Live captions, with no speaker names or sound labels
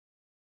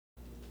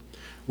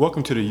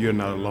Welcome to the You're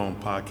Not Alone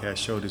podcast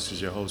show. This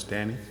is your host,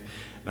 Danny,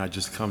 and I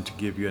just come to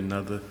give you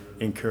another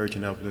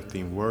encouraging,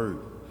 uplifting word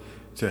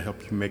to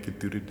help you make it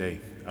through the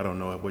day. I don't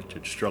know what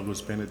your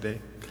struggle's been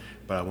today,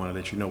 but I want to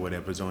let you know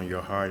whatever's on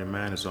your heart and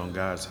mind is on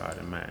God's heart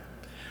and mind.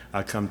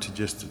 I come to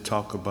just to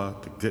talk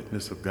about the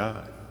goodness of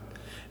God.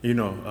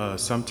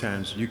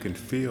 Sometimes you can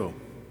feel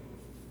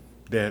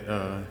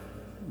that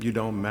you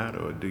don't matter,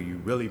 or do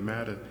you really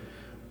matter?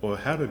 Or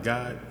how did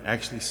God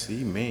actually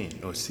see man,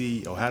 or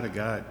how did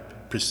God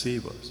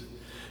perceive us?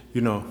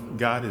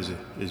 God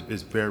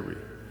is very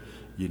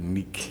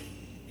unique,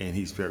 and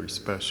he's very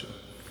special.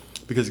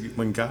 Because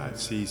when God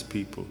sees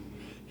people,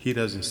 he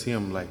doesn't see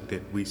them like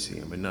that we see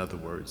them. In other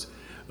words,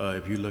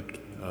 if you look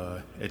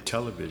at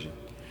television,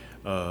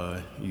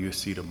 you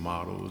see the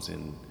models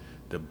and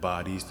the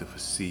bodies, the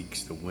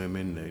physiques, the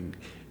women,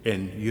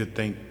 and you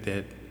think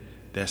that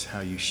that's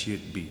how you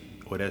should be,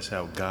 or that's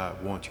how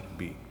God wants you to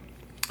be.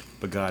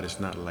 But God is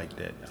not like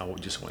that.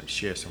 Just want to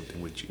share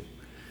something with you.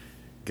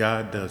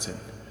 God doesn't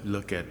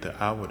look at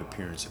the outward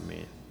appearance of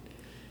man.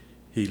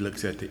 He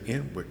looks at the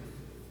inward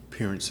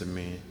appearance of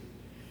man,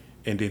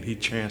 and then he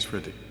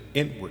transfers the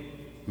inward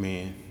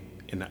man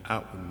and the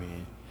outward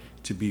man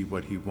to be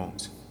what he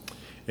wants.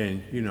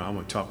 And I'm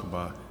gonna talk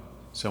about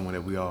someone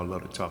that we all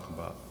love to talk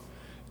about,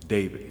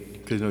 David,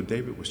 because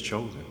David was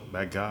chosen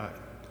by God,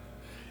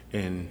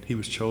 and he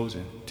was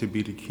chosen to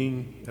be the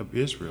king of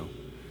Israel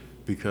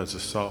because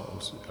of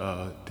Saul's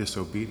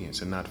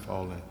disobedience and not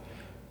following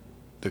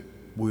the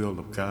will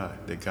of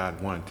God that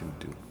God wanted him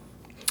to do.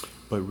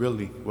 But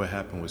really, what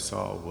happened with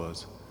Saul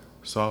was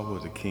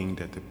a king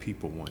that the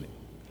people wanted.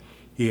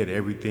 He had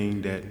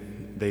everything that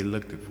they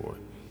looked for.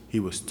 He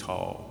was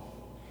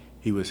tall.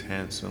 He was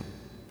handsome.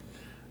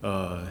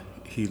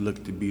 He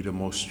looked to be the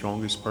most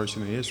strongest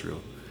person in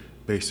Israel,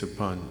 based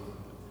upon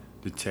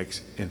the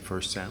text in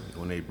First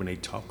Samuel. When they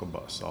talk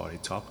about Saul, they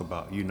talk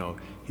about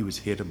he was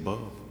head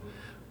above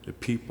the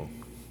people,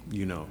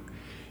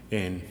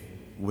 and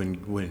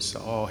when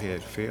Saul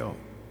had failed,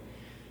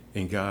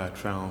 and God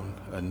found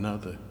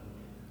another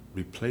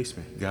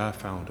replacement, God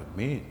found a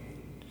man.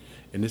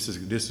 And this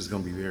is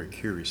going to be very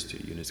curious to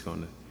you, and it's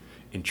going to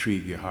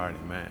intrigue your heart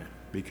and mind,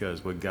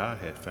 because what God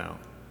had found,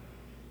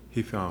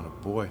 he found a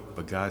boy,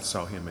 but God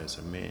saw him as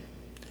a man.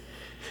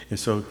 And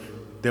so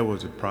there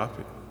was a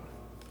prophet,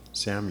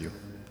 Samuel,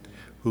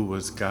 who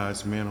was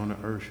God's man on the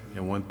earth.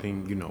 And one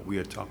thing,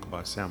 we'll talk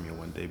about Samuel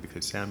one day,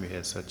 because Samuel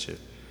had such a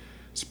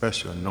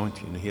special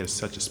anointing, and he had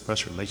such a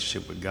special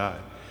relationship with God,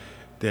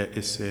 that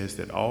it says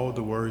that all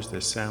the words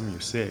that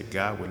Samuel said,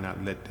 God would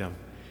not let them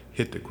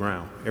hit the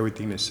ground.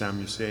 Everything that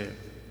Samuel said,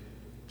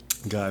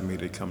 God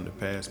made it come to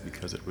pass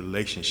because of the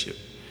relationship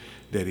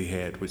that he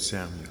had with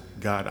Samuel.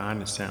 God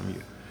honored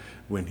Samuel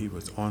when he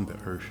was on the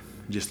earth,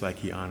 just like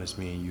he honors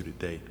me and you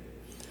today.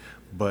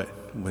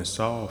 But when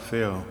Saul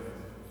fell,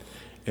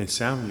 and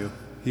Samuel,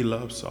 he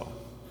loved Saul,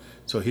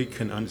 so he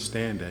couldn't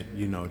understand that,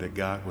 that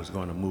God was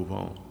going to move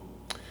on.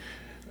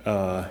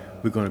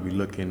 We're going to be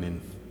looking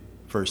in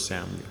First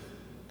Samuel,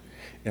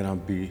 and I'll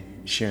be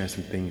sharing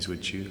some things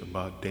with you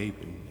about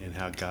David and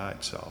how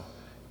God saw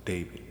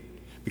David,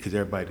 because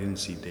everybody didn't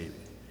see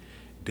David.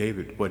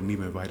 David wasn't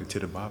even invited to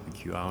the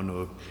barbecue. I don't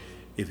know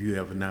if you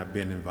ever not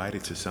been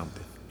invited to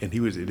something, and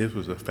this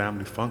was a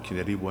family function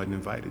that he wasn't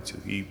invited to.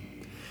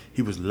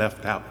 He was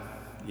left out.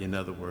 In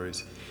other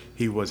words,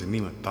 he wasn't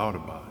even thought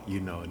about.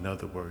 In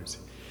other words,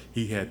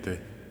 he had to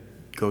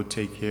go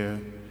take care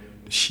of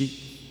the sheep,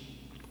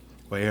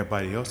 while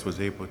everybody else was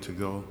able to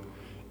go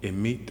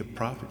and meet the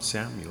prophet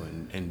Samuel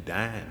and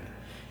dine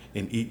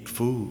and eat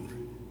food.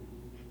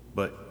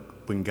 But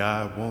when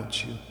God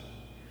wants you,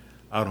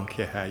 I don't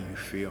care how you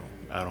feel.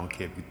 I don't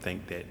care if you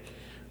think that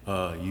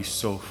you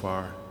so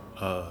far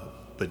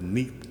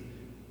beneath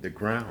the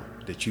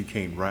ground that you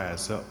can't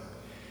rise up.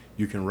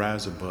 You can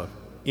rise above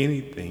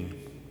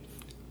anything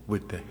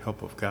with the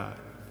help of God,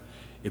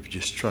 if you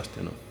just trust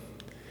in him.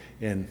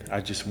 And I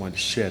just wanted to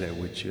share that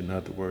with you, in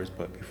other words.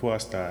 But before I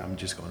start, I'm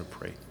just going to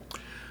pray.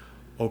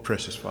 Oh,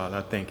 precious Father,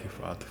 I thank you,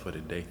 Father, for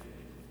the day.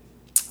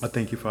 I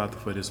thank you, Father,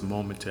 for this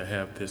moment to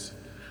have this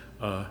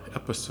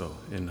episode,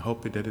 and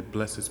hoping that it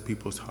blesses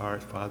people's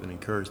hearts, Father, and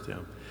encourage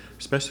them,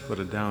 especially for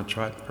the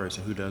downtrodden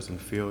person who doesn't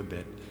feel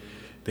that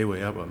they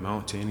will ever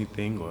amount to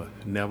anything or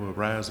never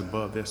rise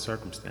above their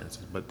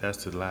circumstances. But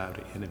that's the lie of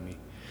the enemy,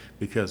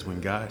 because when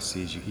God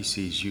sees you, he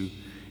sees you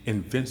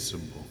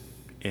invincible.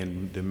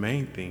 And the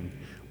main thing,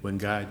 when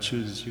God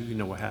chooses you, you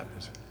know what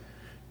happens?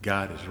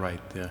 God is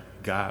right there.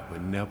 God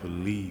would never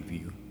leave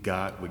you.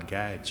 God would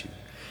guide you.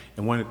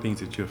 And one of the things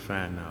that you'll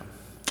find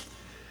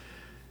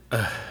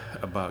out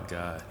about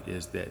God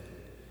is that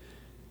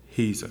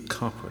he's a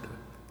comforter.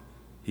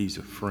 He's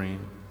a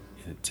friend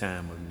in a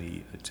time of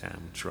need, a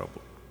time of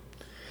trouble.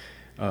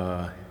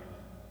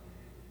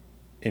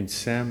 In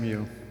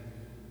Samuel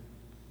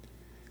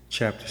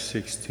chapter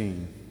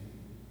 16,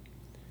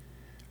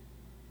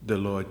 the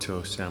Lord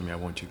told Samuel, I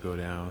want you to go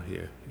down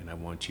here, and I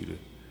want you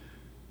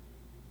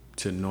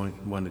to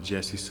anoint one of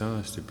Jesse's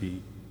sons to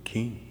be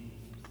king,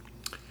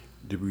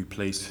 to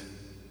replace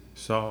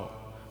Saul,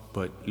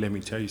 But let me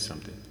tell you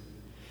something.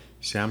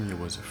 Samuel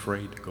was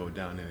afraid to go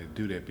down there and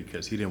do that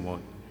because he didn't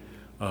want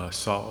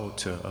Saul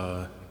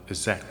to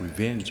exact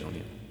revenge on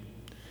him.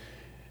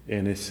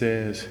 And it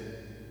says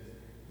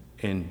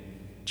in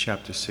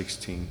chapter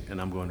 16,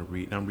 and I'm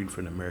reading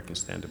from the American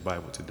Standard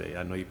Bible today.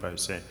 I know you're probably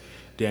saying,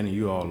 Danny,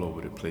 you're all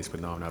over the place,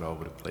 but no, I'm not all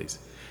over the place.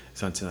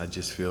 Sometimes I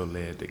just feel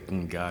led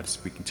that God is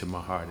speaking to my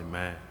heart and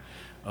mind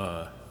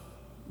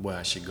where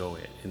I should go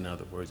at. In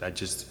other words, I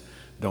just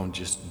don't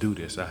just do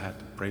this. I have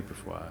to pray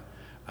before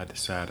I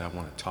decide I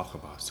want to talk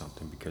about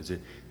something, because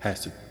it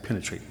has to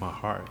penetrate my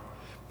heart,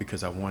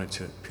 because I wanted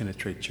to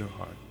penetrate your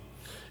heart.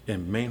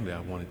 And mainly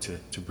I wanted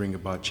to bring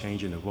about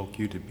change and evoke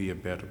you to be a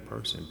better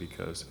person,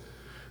 because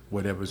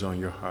whatever's on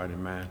your heart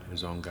and mind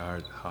is on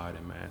God's heart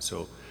and mind.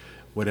 So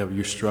whatever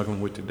you're struggling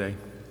with today,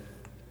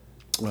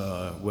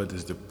 whether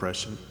it's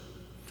depression,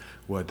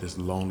 whether it's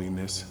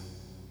loneliness,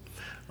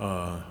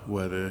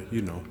 whether,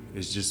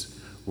 it's just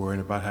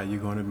worrying about how you're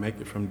going to make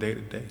it from day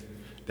to day.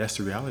 That's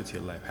the reality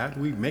of life. How do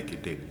we make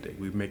it day to day?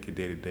 We make it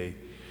day to day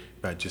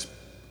by just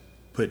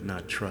putting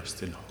our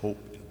trust and hope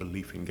and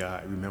belief in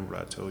God. Remember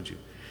what I told you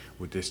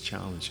with this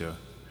challenge,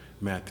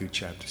 Matthew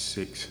chapter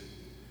 6,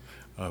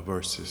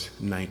 verses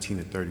 19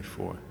 to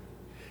 34.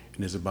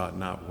 And it's about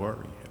not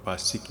worrying,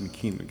 about seeking the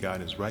kingdom of God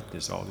and his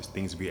righteousness. All these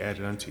things will be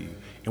added unto you.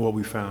 And what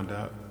we found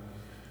out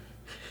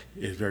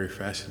is very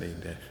fascinating,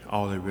 that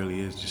all it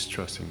really is just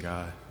trusting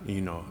God,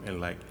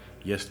 and like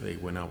yesterday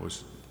when I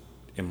was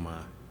in my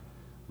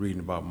reading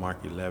about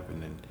Mark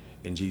 11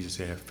 and Jesus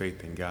said, have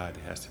faith in God.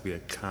 It has to be a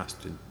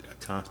constant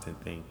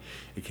thing.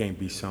 It can't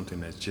be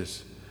something that's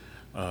just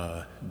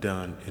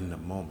done in the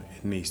moment.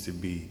 It needs to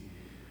be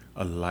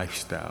a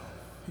lifestyle.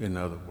 In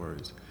other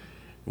words,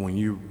 when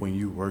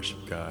you worship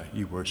God,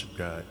 you worship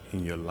God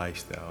in your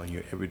lifestyle, in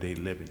your everyday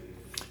living,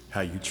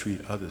 how you treat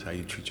others, how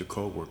you treat your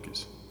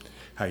co-workers,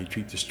 how you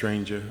treat the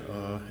stranger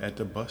at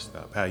the bus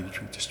stop, how you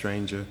treat the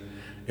stranger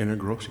in a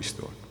grocery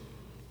store.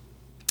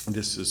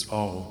 This is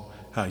all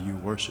how you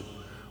worship.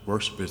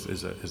 Worship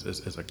is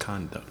a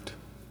conduct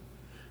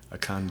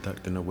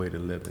and a way to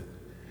live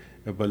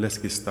it. But let's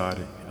get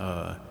started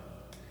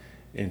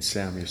in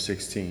Samuel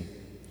 16.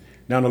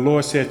 Now the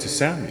Lord said to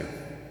Samuel,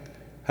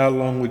 how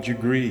long would you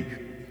grieve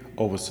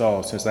over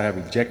Saul, since I have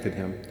rejected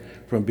him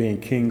from being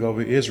king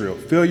over Israel?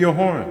 Fill your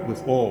horn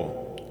with oil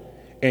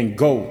and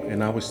go,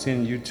 and I will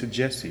send you to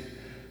Jesse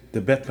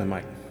the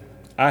Bethlehemite.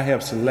 I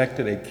have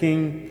selected a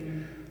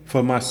king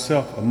for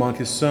myself among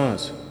his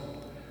sons.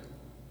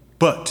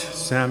 But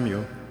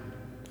Samuel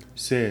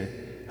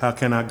said, how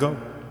can I go?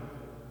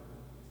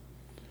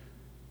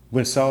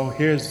 When Saul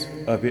hears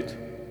of it,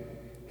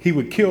 he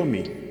would kill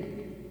me.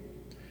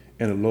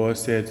 And the Lord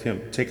said to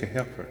him, take a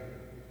heifer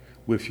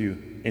with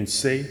you and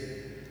say,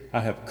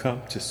 I have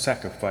come to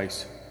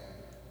sacrifice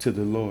to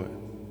the Lord.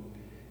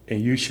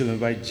 And you shall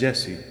invite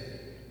Jesse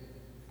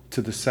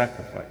to the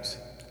sacrifice.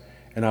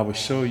 And I will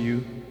show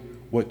you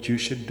what you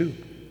should do.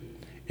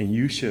 And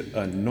you should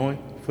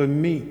anoint for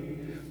me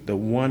the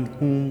one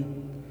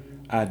whom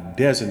I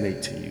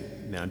designate to you.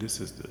 Now this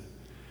is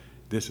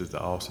the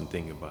awesome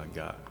thing about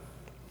God.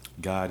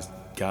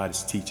 God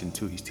is teaching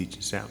too. He's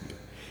teaching Samuel.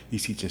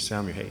 He's teaching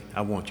Samuel, hey,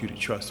 I want you to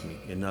trust me.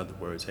 In other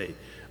words, hey,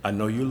 I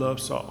know you love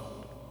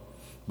Saul,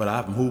 but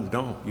I've moved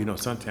on.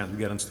 Sometimes we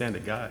got to understand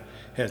that God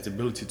has the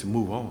ability to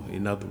move on.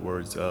 In other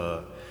words,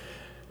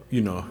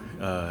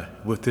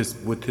 with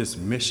this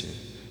mission,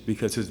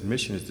 because his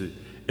mission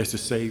is to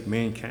save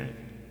mankind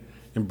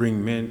and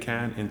bring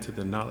mankind into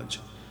the knowledge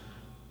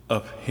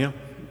of him,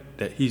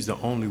 that he's the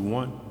only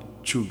one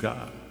true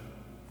God.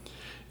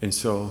 And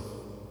so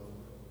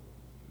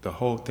the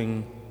whole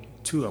thing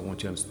too, I want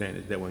you to understand,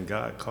 is that when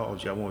God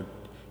calls you, I want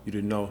you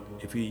to know,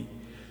 if he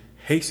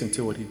hastens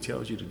to what he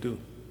tells you to do,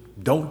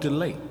 don't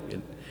delay.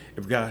 And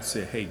if God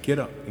said, hey, get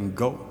up and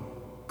go.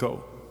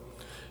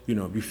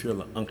 If you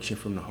feel an unction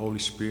from the Holy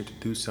Spirit to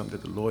do something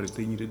that the Lord is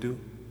leading you to do,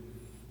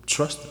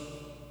 trust him.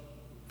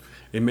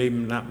 It may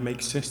not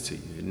make sense to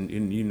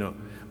you,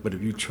 but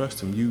if you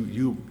trust him,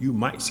 you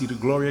might see the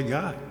glory of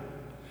God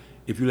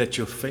if you let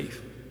your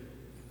faith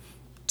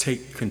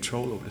take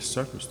control over the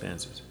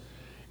circumstances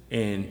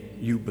and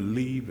you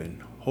believe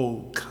and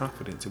hold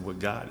confidence in what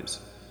God is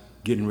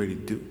getting ready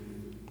to do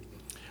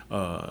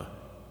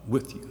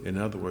with you. In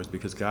other words,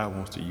 because God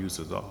wants to use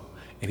us all,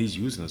 and he's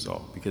using us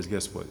all, because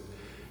guess what?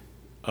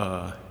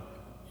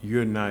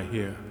 You're not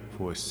here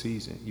for a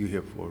season. You're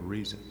here for a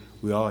reason.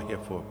 We're all here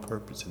for a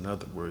purpose. In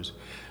other words,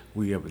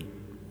 we have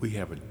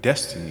a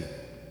destiny.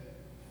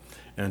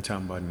 And I'm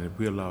talking about, if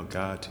we allow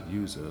God to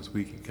use us,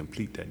 we can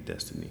complete that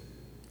destiny.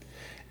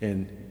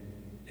 And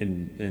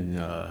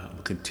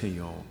we'll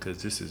continue on,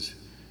 because this is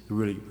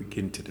really, we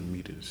get into the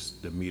meat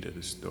of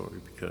the story,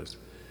 because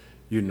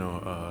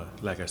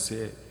like I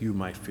said, you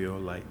might feel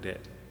like that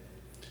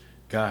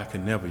God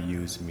can never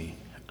use me.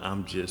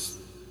 I'm just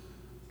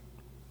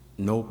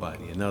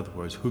nobody. In other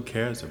words, who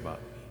cares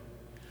about me?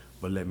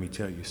 But let me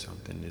tell you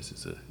something.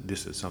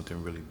 This is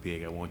something really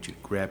big. I want you to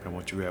grab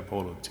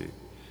hold of to.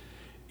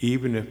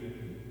 Even if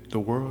the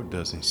world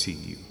doesn't see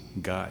you,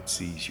 God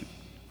sees you.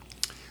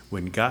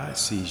 When God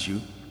sees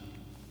you,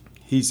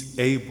 he's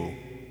able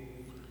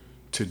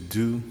to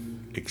do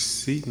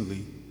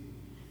exceedingly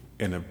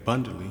and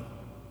abundantly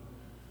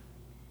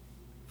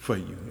for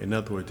you. In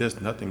other words,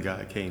 there's nothing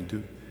God can't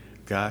do.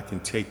 God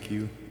can take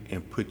you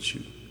and put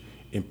you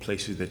in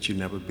places that you've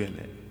never been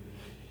at.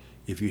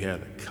 If you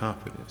had the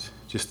confidence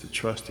just to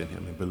trust in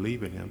him and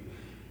believe in him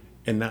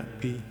and not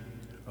be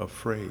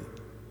afraid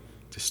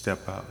to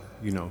step out.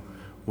 You know,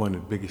 one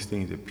of the biggest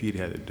things that Peter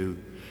had to do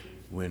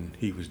when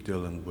he was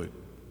dealing with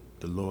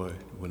the Lord,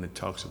 when it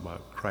talks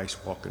about Christ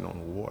walking on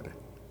the water,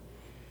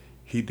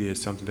 he did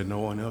something that no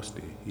one else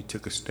did. He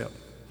took a step.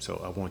 So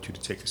I want you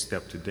to take a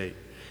step today.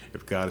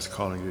 If God is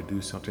calling you to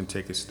do something,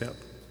 take a step.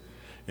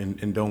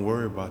 And don't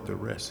worry about the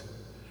rest.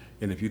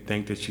 And if you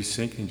think that you're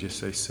sinking, just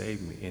say,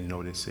 save me. And you know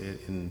what it said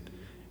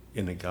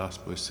in the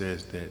gospel? It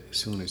says that as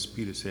soon as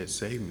Peter said,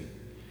 save me,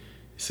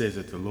 it says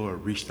that the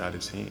Lord reached out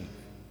his hand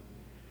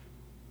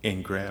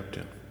and grabbed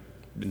him.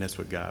 And that's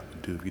what God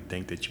would do if you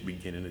think that you're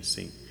beginning to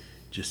sink.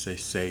 Just say,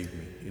 save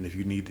me. And if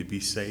you need to be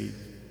saved,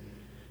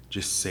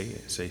 just say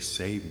it. Say,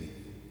 save me.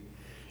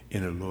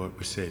 And the Lord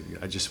will save you.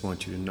 I just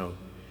want you to know,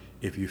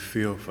 if you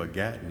feel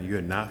forgotten,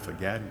 you're not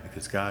forgotten,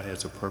 because God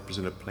has a purpose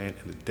and a plan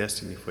and a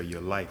destiny for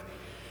your life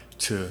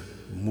to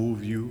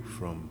move you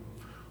from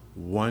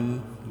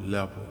one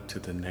level to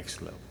the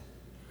next level.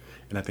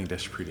 And I think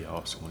that's pretty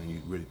awesome when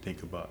you really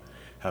think about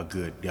how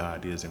good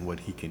God is and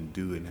what he can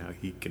do and how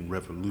he can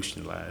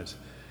revolutionize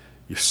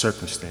your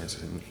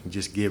circumstances and can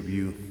just give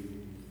you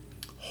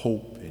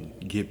hope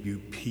and give you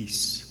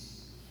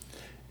peace.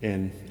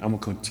 And I'm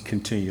going to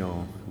continue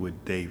on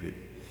with David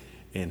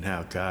and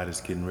how God is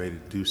getting ready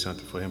to do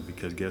something for him,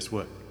 because guess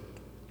what?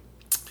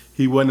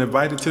 He wasn't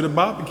invited to the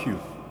barbecue.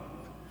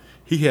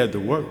 He had to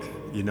work,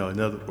 in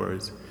other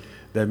words.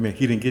 That meant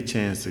he didn't get a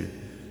chance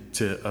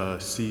to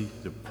see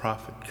the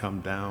prophet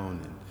come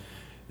down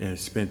and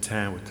spend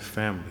time with the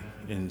family.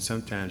 And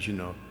sometimes,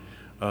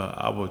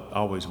 I would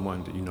always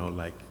wonder,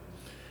 like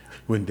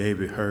when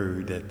David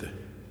heard that the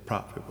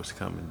prophet was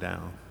coming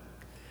down,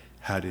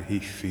 how did he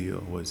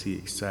feel? Was he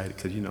excited?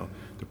 Because,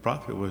 the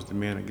prophet was the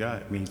man of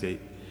God. It means that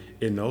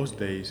in those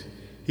days,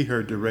 he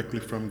heard directly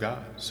from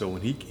God. So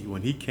when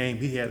he came,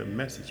 he had a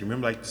message. You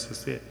remember, like I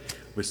said,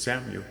 with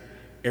Samuel,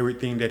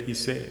 everything that he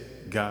said,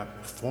 God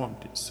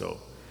performed it. So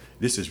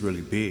this is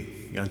really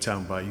big. I'm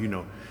talking about,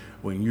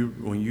 when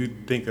you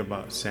think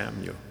about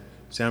Samuel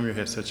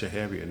had such a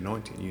heavy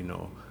anointing,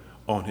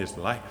 on his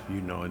life.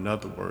 In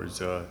other words,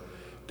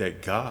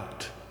 that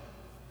God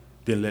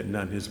didn't let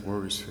none of his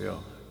words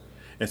fail.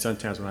 And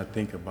sometimes when I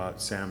think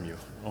about Samuel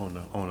on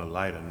a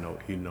lighter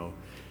note,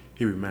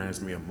 he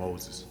reminds me of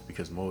Moses,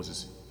 because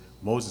Moses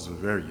was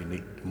very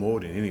unique, more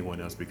than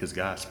anyone else, because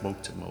God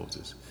spoke to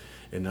Moses.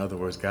 In other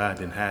words, God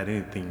didn't hide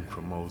anything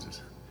from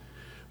Moses.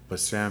 But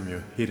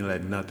Samuel, he didn't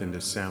let nothing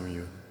that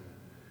Samuel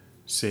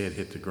said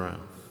hit the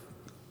ground.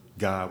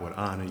 God would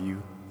honor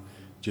you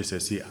just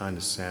as he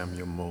honored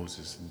Samuel,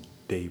 Moses, and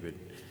David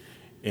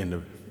in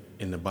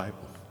the Bible.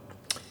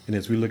 And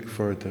as we look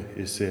further,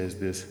 it says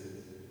this.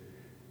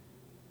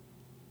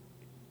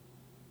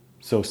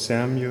 So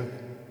Samuel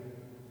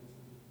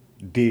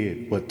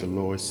did what the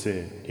Lord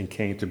said and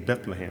came to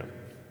Bethlehem.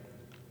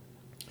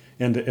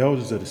 And the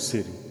elders of the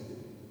city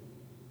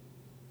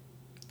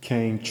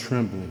came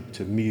trembling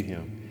to meet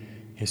him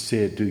and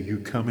said, do you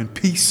come in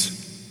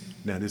peace?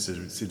 Now this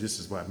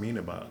is what I mean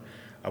about,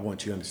 I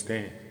want you to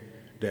understand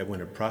that when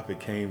the prophet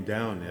came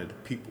down there, the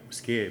people were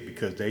scared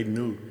because they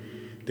knew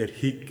that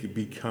he could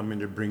be coming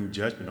to bring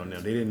judgment on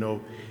them. They didn't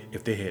know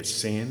if they had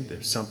sinned,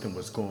 if something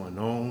was going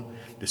on,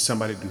 did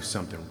somebody do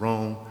something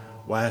wrong?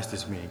 Why is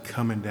this man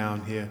coming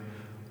down here?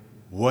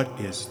 What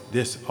is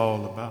this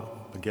all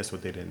about? But guess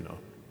what they didn't know?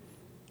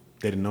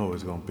 They didn't know it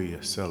was going to be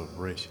a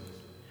celebration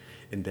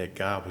and that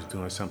God was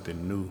doing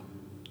something new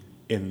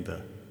in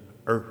the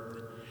earth.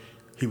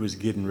 He was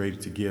getting ready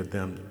to give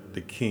them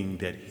the king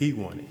that he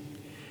wanted.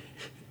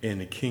 And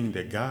the king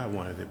that God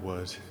wanted,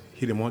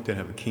 he didn't want them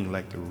to have a king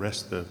like the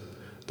rest of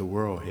the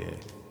world had.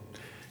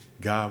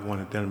 God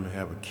wanted them to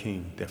have a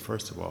king that,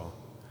 first of all,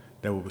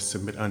 that would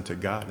submit unto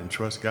God and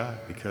trust God,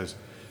 because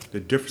the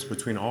difference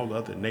between all the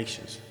other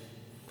nations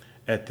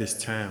at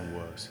this time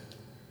was,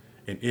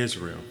 in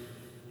Israel,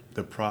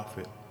 the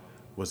prophet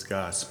was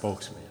God's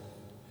spokesman,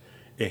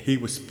 and he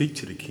would speak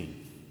to the king.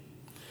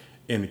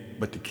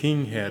 But the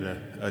king had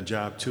a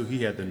job too.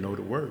 He had to know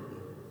the word.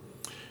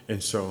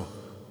 And so,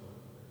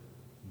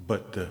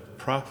 but the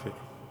prophet,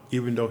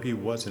 even though he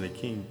wasn't a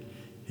king,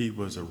 he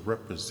was a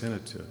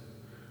representative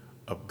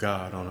of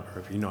God on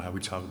earth. You know how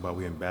we talk about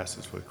we're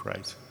ambassadors for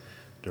Christ.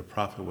 The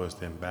prophet was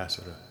the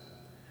ambassador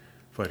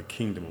for the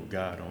kingdom of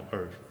God on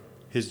earth.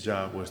 His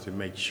job was to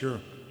make sure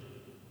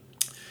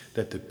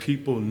that the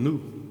people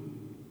knew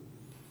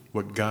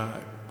what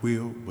God's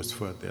will was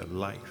for their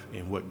life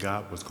and what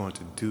God was going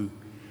to do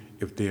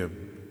if they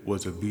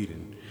was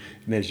obedient.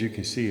 And as you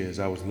can see, as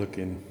I was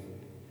looking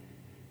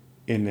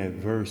in that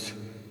verse,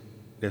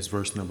 that's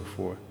verse number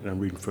 4, and I'm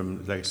reading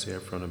from, like I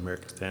said, from the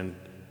American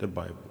Standard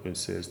Bible. It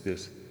says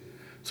this.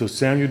 So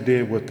Samuel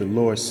did what the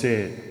Lord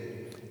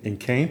said and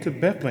came to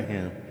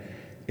Bethlehem.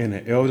 And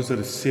the elders of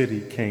the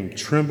city came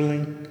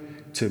trembling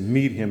to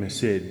meet him and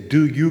said,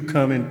 "Do you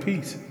come in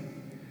peace?"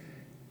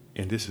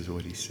 And this is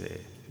what he said.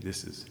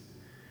 This is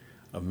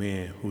a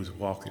man who's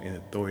walking in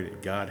authority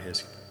that God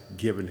has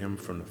given him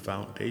from the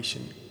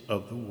foundation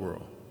of the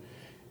world.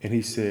 And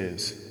he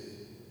says,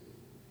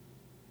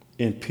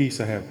 "In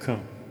peace I have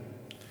come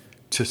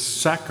to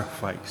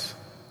sacrifice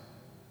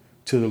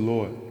to the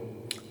Lord.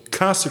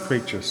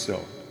 Consecrate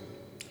yourself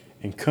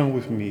and come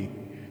with me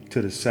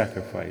to the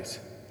sacrifice."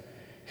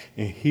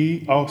 And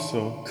he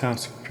also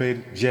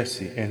consecrated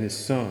Jesse and his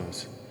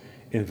sons,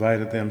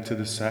 invited them to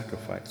the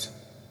sacrifice.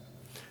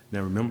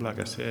 Now remember, like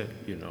I said,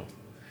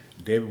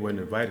 David wasn't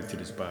invited to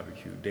this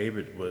barbecue.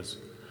 David was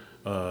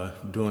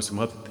doing some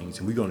other things,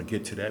 and we're going to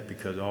get to that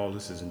because all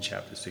this is in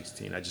chapter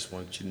 16. I just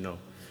want you to know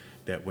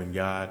that when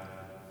God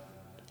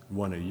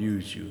want to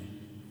use you,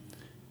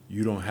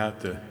 you don't have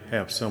to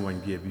have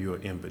someone give you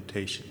an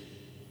invitation.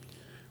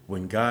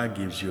 When God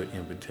gives you an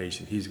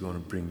invitation, he's going to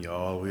bring you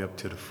all the way up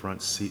to the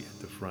front seat at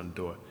the front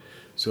door.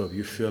 So if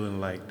you're feeling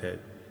like that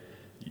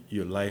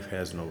your life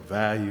has no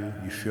value,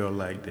 you feel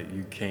like that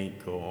you can't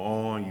go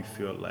on, you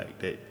feel like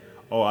that,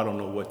 oh, I don't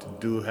know what to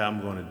do, how I'm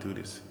going to do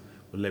this.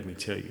 Well, let me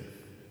tell you,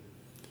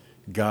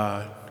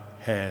 God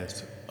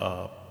has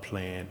a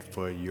plan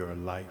for your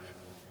life.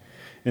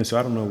 And so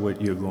I don't know what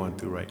you're going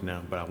through right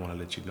now, but I want to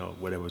let you know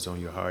whatever's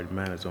on your heart and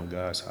mind is on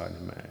God's heart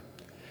and mind.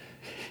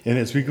 And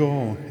as we go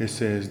on, it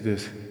says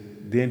this: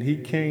 "Then he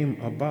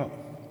came about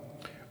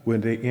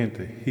when they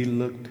entered. He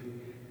looked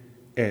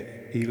at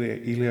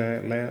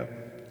Eliab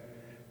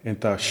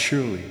and thought,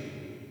 surely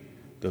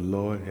the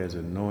Lord has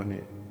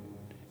anointed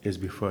is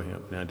before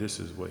him." Now this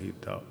is what he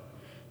thought.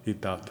 He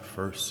thought the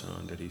first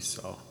son that he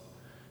saw,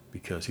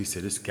 because he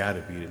said, it's got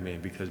to be the man.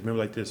 Because remember,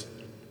 like this,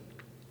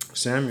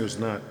 Samuel's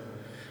not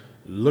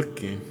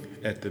looking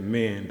at the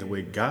man the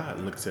way God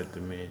looks at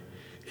the man.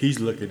 He's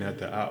looking at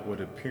the outward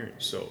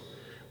appearance. So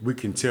we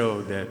can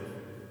tell that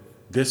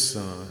this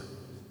son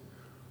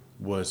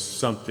was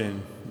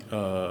something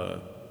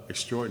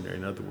extraordinary.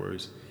 In other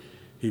words,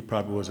 he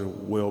probably was a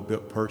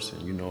well-built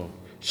person,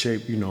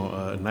 shaped,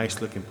 a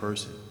nice-looking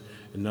person.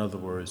 In other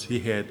words, he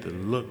had the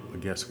look,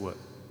 but guess what?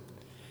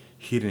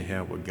 He didn't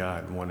have what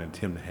God wanted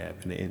him to have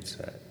in the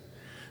inside.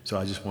 So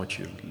I just want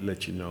you to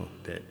let you know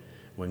that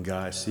when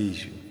God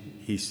sees you,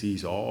 he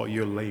sees all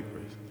your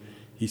labors.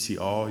 He sees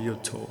all your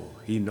toil.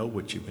 He knows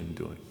what you've been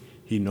doing.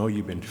 He knows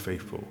you've been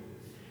faithful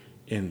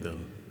in the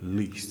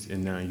least,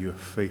 and now you're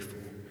faithful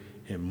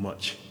in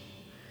much.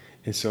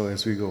 And so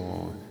as we go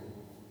on,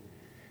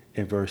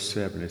 in verse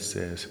 7 it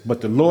says,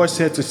 "But the Lord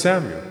said to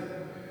Samuel,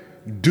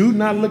 do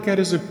not look at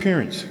his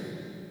appearance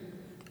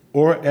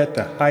or at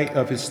the height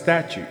of his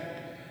stature,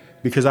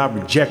 because I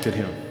rejected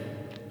him.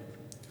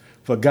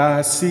 For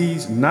God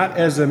sees not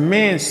as a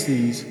man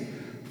sees,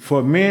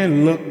 for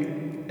men look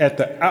at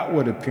the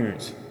outward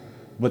appearance,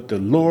 but the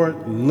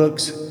Lord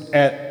looks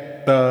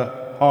at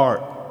the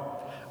heart."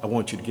 I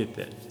want you to get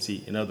that.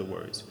 See, in other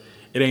words,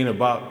 it ain't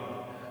about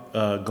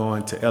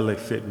going to LA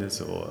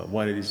Fitness or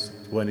one of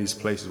these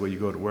places where you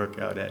go to work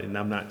out at. And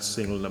I'm not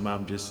singling them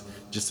out,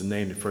 just a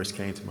name that first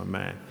came to my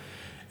mind.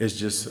 It's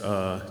just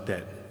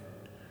that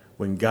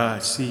when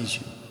God sees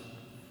you,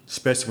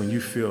 especially when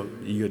you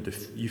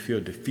feel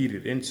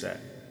defeated inside,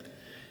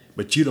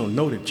 but you don't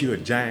know that you're a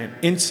giant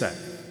inside.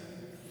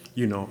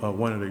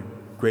 One of the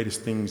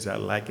greatest things I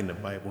like in the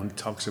Bible, when it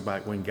talks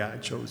about when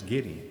God chose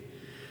Gideon.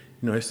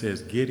 It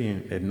says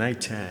Gideon at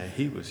nighttime,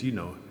 he was,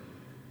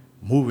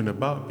 moving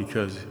about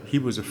because he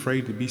was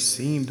afraid to be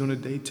seen during the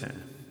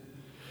daytime.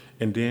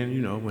 And then,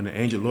 when the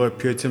angel Lord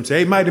appeared to him and said,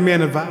 "Hey, mighty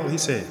man of valor," he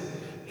said,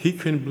 he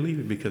couldn't believe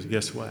it because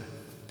guess what?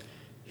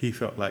 He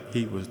felt like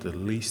he was the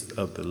least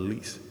of the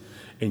least.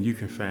 And you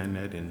can find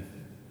that in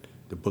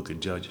the book of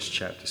Judges,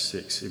 chapter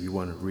 6, if you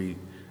want to read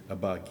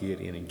about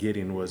Gideon. And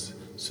Gideon was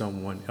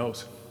someone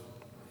else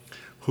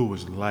who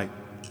was like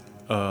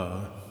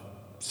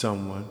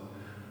someone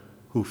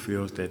who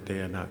feels that they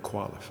are not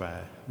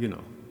qualified,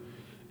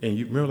 And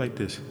you remember like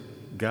this,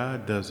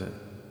 God doesn't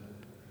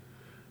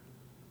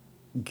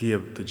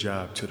give the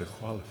job to the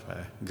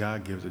qualified.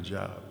 God gives the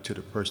job to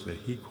the person that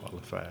he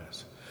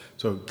qualifies.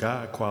 So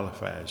God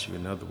qualifies you.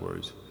 In other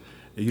words,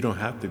 you don't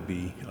have to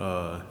be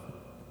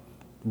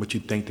what you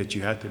think that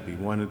you have to be.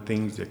 One of the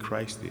things that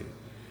Christ did,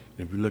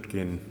 if you look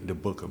in the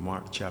book of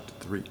Mark chapter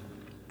 3,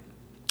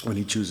 when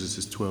he chooses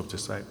his 12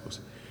 disciples,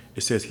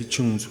 it says he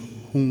chose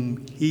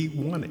whom he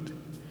wanted.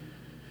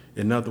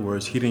 In other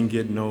words, he didn't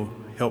get no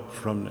help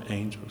from the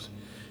angels.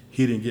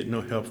 He didn't get no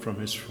help from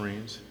his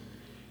friends.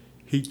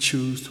 He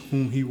chose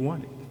whom he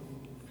wanted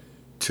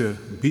to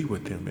be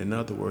with him. In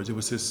other words, it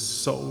was his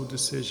sole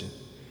decision.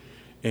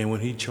 And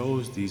when he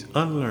chose these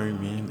unlearned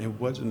men, it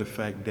wasn't the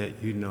fact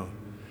that,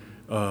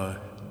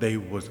 they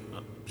was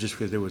just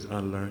because they was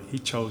unlearned. He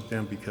chose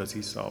them because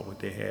he saw what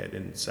they had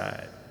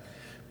inside,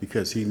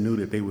 because he knew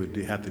that they would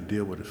have to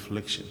deal with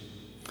affliction.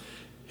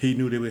 He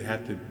knew they would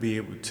have to be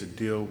able to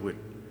deal with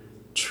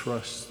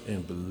trust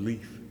and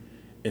belief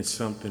in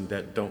something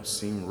that don't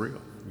seem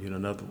real.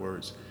 In other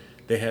words,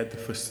 they had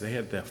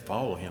to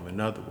follow him,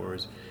 in other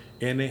words,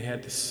 and they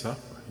had to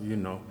suffer, you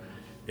know.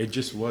 It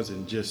just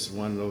wasn't just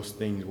one of those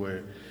things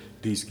where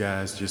these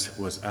guys just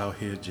was out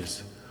here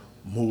just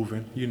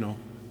moving, you know.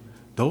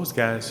 Those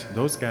guys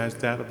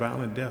died a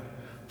violent death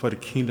for the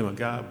kingdom of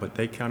God, but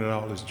they counted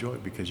all as joy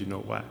because you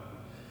know why?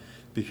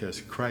 Because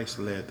Christ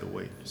led the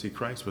way. See,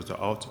 Christ was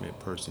the ultimate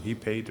person. He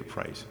paid the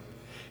price.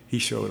 He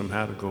showed them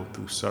how to go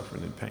through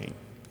suffering and pain.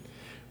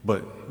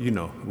 But, you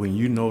know, when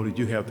you know that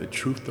you have the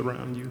truth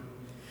around you,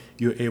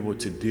 you're able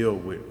to deal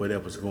with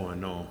whatever's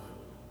going on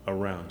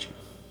around you.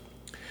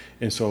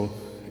 And so,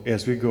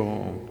 as we go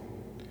on,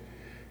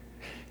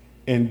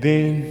 and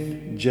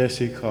then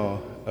Jesse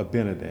called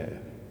Abinadab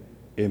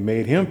and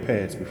made him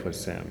pass before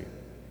Samuel.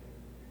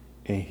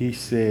 And he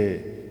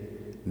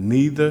said,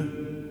 neither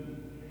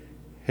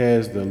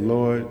has the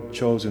Lord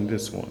chosen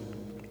this one.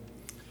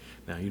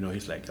 Now, you know,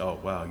 he's like, oh,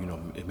 wow, you know,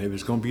 maybe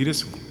it's going to be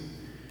this one.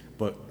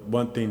 But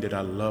one thing that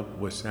I love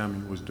what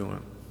Samuel was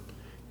doing,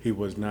 he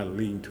was not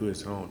leading to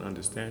his own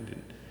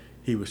understanding.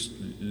 He was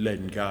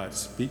letting God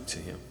speak to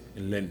him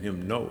and letting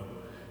him know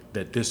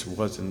that this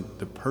wasn't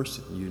the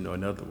person, you know,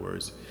 in other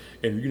words.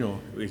 And, you know,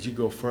 as you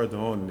go further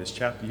on in this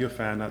chapter, you'll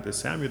find out that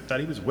Samuel thought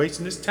he was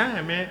wasting his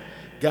time, man.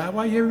 God,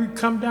 why you ever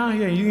come down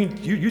here?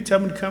 You tell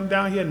me to come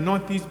down here and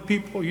anoint these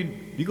people? You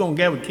going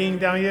to have a king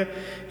down here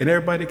and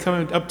everybody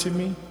coming up to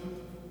me?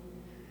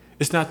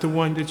 It's not the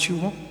one that you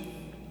want.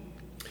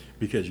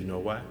 Because you know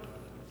why?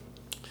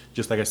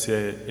 Just like I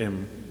said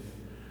in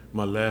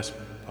my last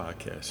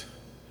podcast,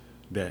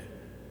 that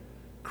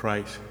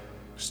Christ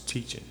was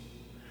teaching.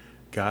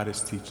 God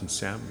is teaching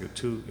Samuel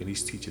too, and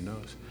he's teaching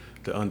us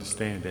to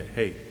understand that,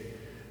 hey,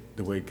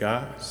 the way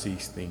God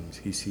sees things,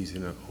 he sees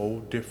in a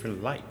whole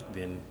different light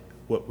than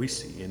what we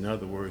see. In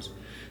other words,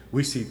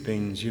 we see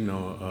things, you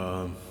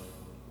know,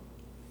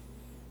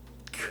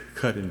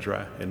 cut and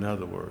dry. In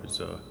other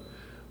words,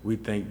 we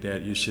think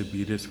that it should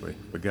be this way.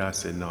 But God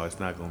said, no,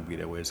 it's not going to be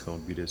that way. It's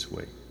going to be this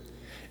way.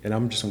 And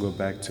I'm just going to go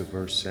back to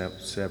verse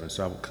 7.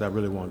 So, because I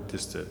really want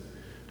this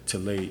to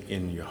lay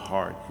in your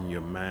heart, in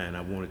your mind.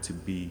 I want it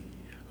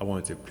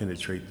to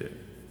penetrate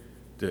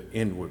the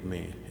inward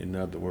man. In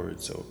other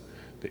words, so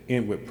the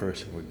inward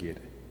person will get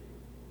it.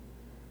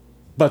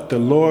 But the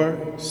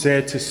Lord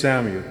said to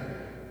Samuel,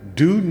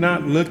 do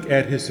not look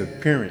at his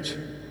appearance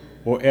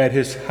or at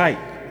his height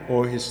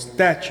or his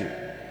stature,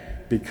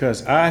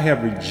 because I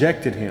have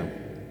rejected him.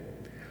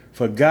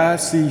 For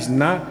God sees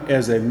not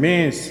as a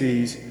man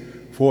sees,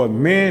 for a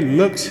man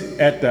looks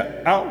at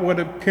the outward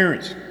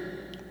appearance,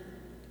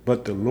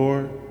 but the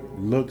Lord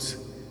looks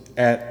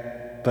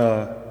at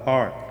the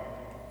heart.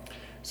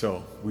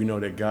 So we know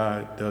that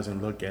God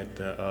doesn't look at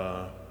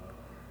the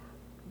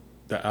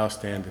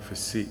outstanding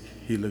physique.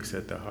 He looks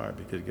at the heart,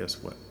 because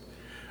guess what?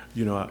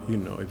 You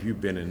know, if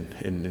you've been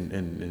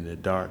in a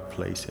dark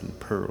place and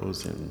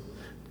pearls and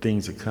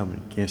things are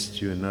coming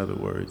against you, in other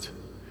words,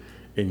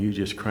 and you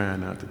just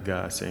crying out to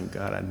God saying,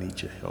 God, I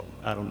need your help.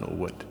 I don't know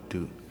what to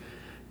do.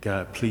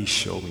 God, please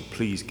show me.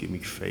 Please give me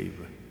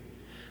favor.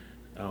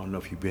 I don't know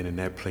if you've been in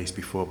that place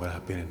before, but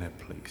I've been in that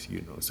place.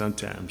 You know,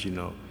 sometimes, you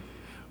know,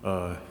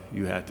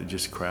 you have to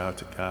just cry out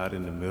to God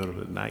in the middle of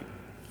the night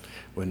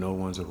when no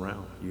one's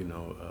around, you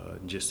know,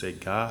 just say,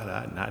 God,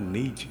 I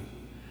need you.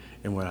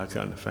 And what I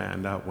come to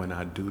find out when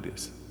I do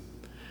this,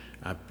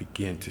 I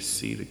begin to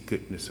see the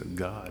goodness of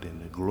God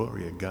and the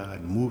glory of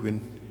God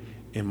moving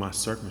in my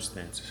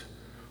circumstances,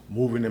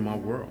 moving in my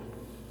world,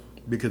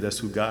 because that's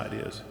who God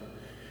is.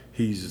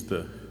 He's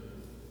the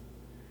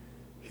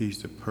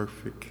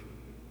perfect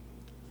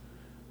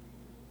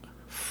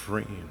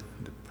friend,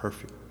 the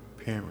perfect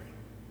parent.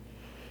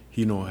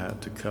 He knows how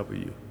to cover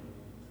you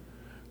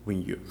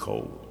when you're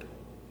cold.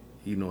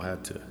 He knows how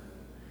to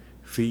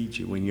feed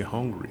you when you're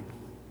hungry.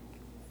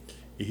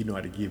 He knows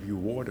how to give you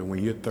water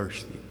when you're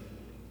thirsty.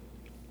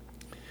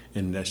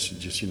 And that's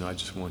just, you know, I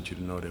just want you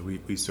to know that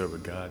we serve a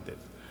God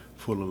that's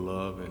full of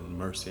love and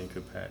mercy and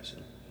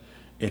compassion.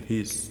 And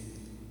his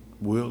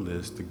will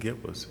is to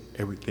give us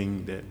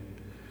everything that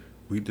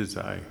we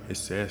desire. It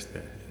says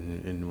that.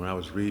 And when I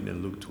was reading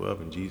in Luke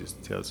 12, and Jesus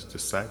tells his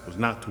disciples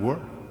not to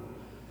worry.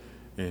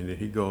 And then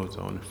he goes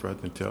on and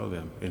further and tell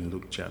them in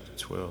Luke chapter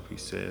 12, he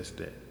says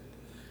that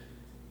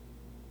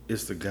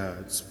it's the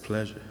God's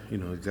pleasure, you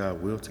know,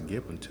 God will to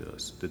give unto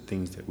us the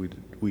things that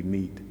we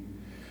need.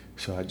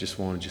 So I just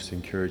want to just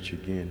encourage you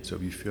again. So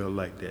if you feel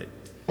like that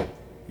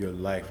your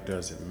life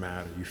doesn't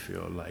matter, you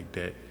feel like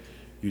that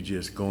you're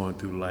just going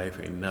through life,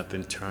 ain't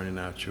nothing turning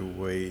out your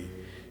way,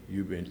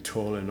 you've been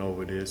toiling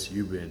over this,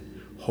 you've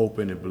been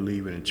hoping and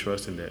believing and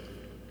trusting that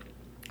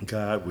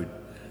God would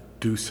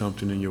do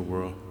something in your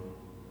world,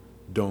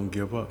 don't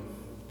give up.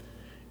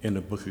 In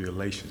the book of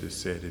Galatians, it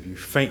said, if you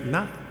faint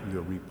not,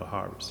 you'll reap a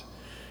harvest.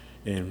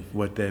 And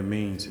what that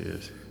means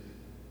is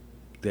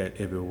that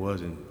if it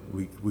wasn't,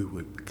 we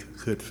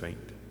could faint.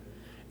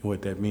 And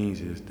what that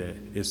means is that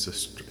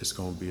it's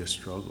going to be a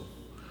struggle.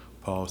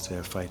 Paul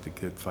said, fight the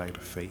good fight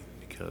of faith,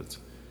 because,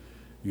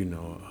 you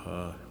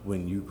know,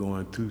 when you're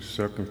going through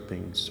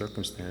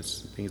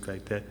circumstances and things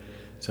like that,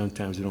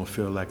 Sometimes it don't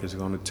feel like it's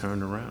going to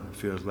turn around. It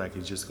feels like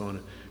it's just going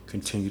to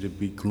continue to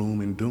be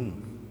gloom and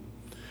doom.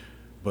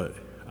 But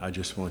I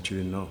just want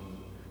you to know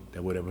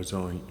that whatever's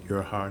on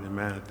your heart and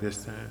mind at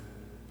this time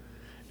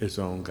is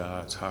on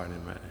God's heart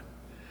and mind.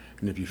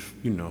 And if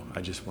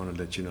I just want to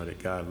let you know that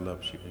God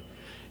loves you.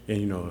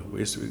 And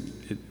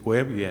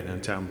wherever you're at,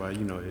 I'm talking about,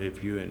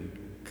 if you're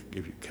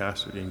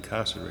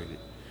incarcerated,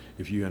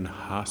 if you're in the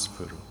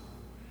hospital,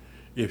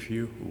 if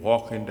you're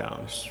walking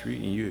down the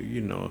street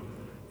and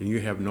and you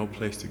have no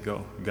place to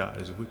go,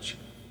 God is with you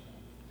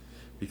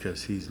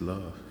because He's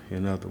love.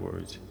 In other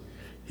words,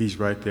 He's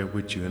right there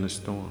with you in a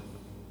storm.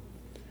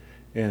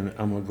 And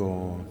I'm gonna go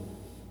on.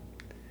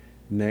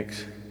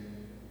 Next,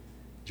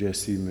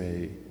 Jesse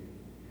made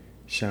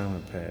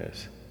Shaman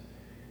pass.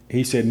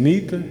 He said,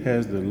 neither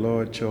has the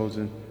Lord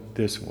chosen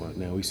this one.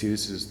 Now we see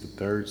this is the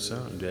third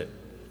son that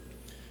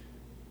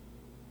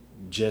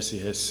Jesse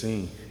has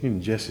seen.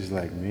 And Jesse's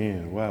like,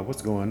 man, wow,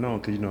 what's going on?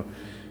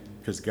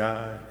 Because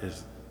God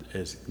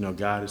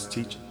God is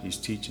teaching. He's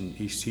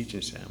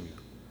teaching Samuel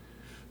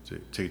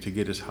to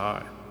get his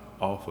heart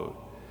off of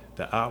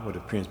the outward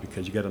appearance.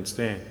 Because you got to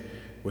understand,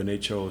 when they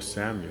chose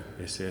Samuel,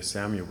 they said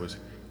Samuel was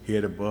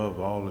head above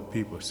all the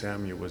people.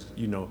 Samuel was,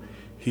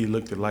 he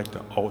looked like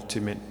the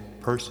ultimate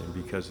person.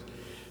 Because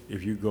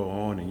if you go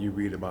on and you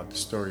read about the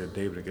story of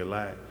David and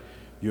Goliath,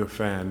 you'll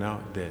find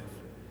out that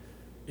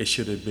it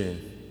should have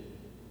been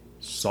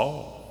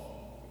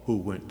Saul who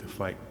went to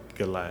fight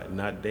Goliath,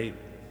 not David.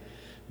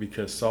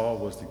 Because Saul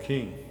was the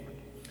king.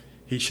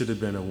 He should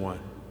have been the one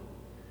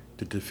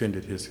that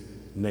defended his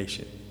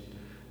nation,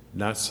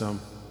 not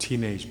some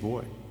teenage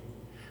boy.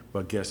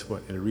 But guess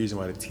what? And the reason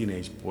why the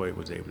teenage boy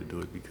was able to do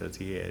it because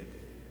he had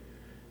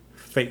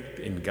faith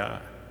in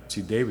God.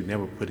 See, David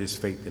never put his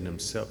faith in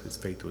himself. His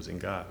faith was in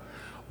God.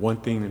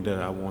 One thing that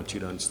I want you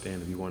to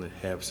understand if you want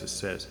to have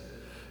success,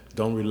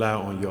 don't rely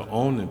on your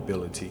own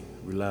ability.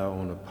 Rely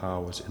on the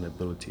powers and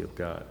ability of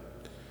God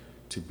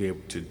to be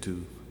able to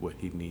do what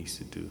He needs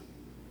to do.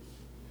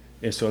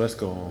 And so let's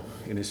go on.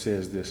 And it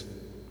says this.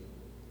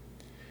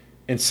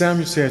 And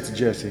Samuel said to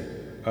Jesse,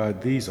 are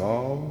these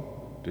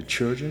all the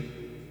children?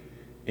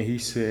 And he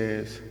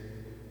says,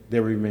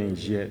 there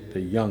remains yet the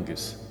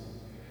youngest.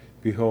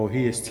 Behold,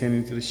 he is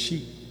tending to the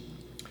sheep.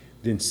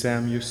 Then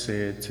Samuel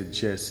said to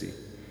Jesse,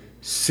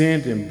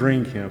 send and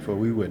bring him, for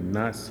we would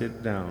not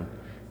sit down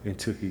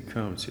until he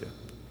comes here.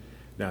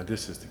 Now,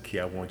 this is the key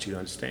I want you to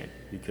understand,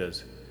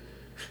 because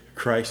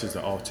Christ is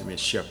the ultimate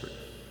shepherd.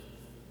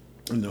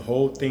 And the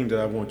whole thing that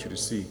I want you to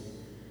see,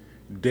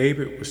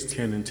 David was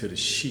tending to the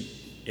sheep.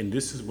 And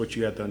this is what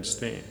you have to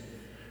understand.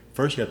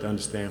 First, you have to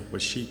understand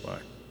what sheep are.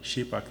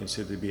 Sheep are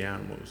considered to be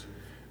animals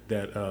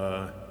that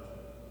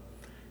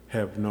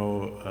have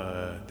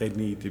no, they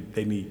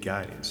need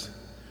guidance,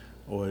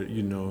 or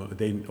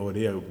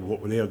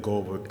they'll go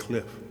over a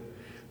cliff.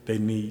 They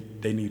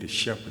need a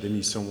shepherd. They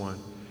need someone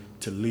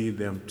to lead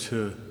them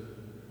to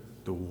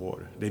the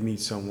water. They need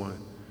someone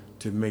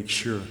to make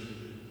sure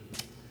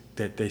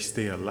that they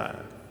stay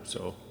alive.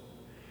 So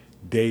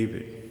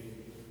David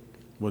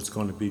was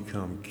going to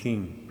become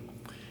king,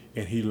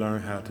 and he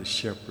learned how to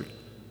shepherd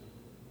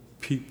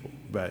people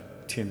by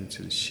tending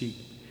to the sheep,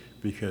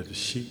 because the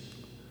sheep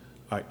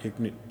are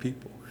ignorant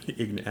people,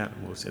 ignorant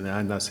animals. And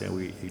I'm not saying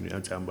we're ignorant.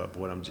 I'm talking about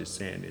what I'm just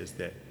saying is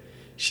that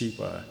sheep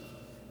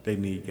they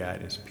need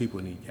guidance.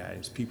 People need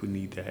guidance. People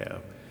need to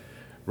have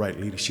right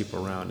leadership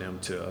around them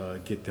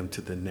to get them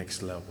to the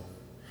next level,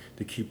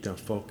 to keep them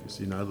focused.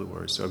 In other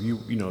words, so if you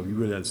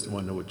really want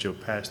to know what your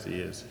pastor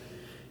is,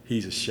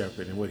 he's a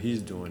shepherd, and what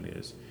he's doing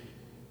is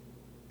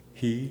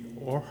he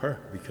or her,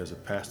 because a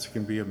pastor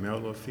can be a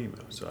male or a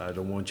female. So I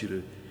don't want you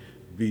to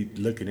be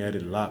looking at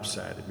it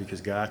lopsided, because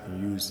God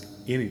can use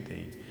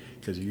anything.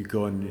 Because if you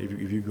go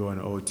in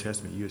the Old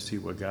Testament, you'll see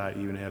where God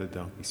even had a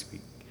donkey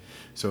speak.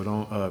 So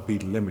don't be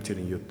limited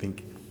in your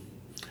thinking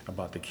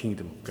about the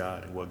kingdom of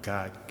God and what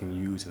God can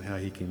use and how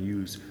He can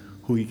use,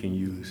 who He can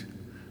use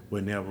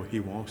whenever He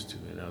wants to,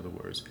 in other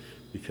words,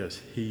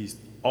 because He's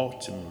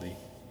ultimately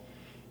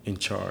in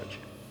charge.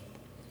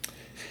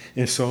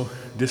 And so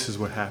this is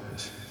what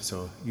happens.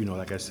 So,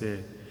 like I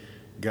said,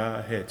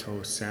 God had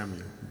told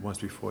Samuel once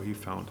before He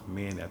found a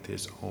man after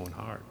His own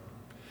heart.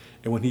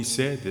 And when He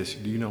said this,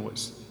 do you know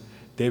what?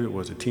 David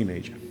was a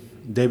teenager.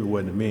 David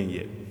wasn't a man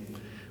yet.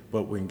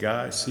 But when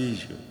God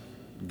sees you,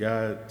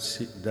 God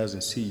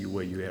doesn't see you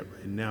where you're at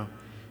right now.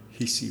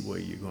 He sees where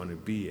you're going to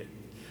be at.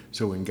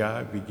 So when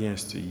God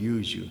begins to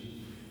use you,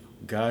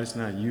 God is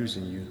not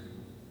using you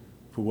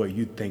for where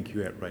you think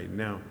you're at right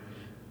now,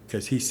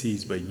 because He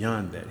sees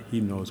beyond that. He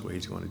knows where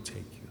He's going to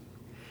take you.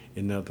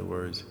 In other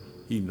words,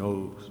 He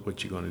knows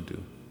what you're going to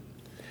do.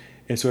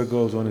 And so it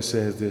goes on and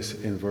says this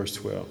in verse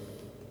 12.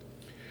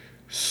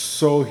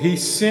 So he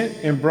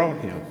sent and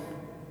brought him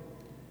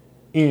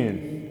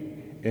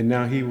in, and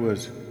now he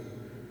was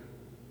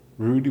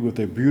ruddy with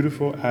a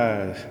beautiful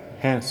eyes,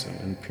 handsome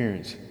in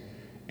appearance.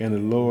 And the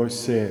Lord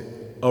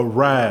said,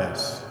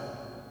 arise,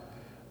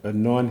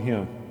 anoint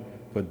him,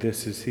 for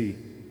this is he.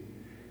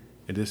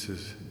 And this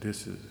is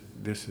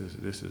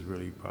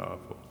really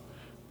powerful,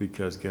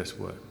 because guess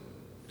what?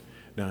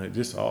 Now,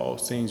 this all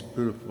seems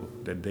beautiful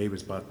that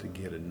David's about to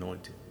get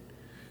anointed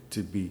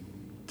to be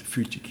the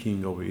future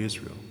king over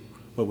Israel.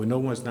 But what no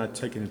one's not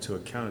taking into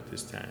account at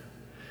this time,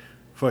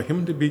 for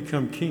him to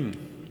become king,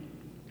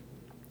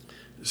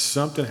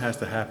 something has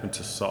to happen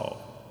to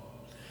Saul.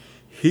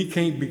 He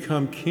can't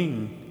become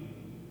king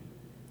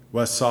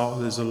while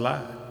Saul is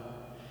alive.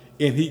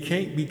 And he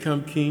can't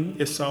become king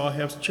if Saul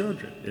has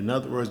children. In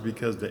other words,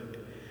 because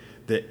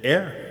the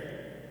heir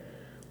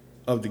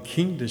of the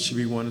kingdom should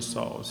be one of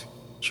Saul's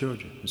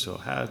children. And so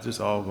how's this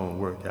all going to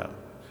work out?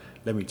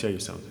 Let me tell you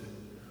something.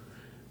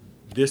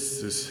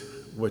 This is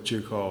what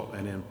you call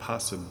an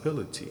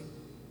impossibility.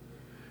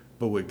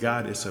 But with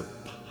God,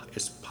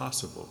 it's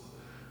possible.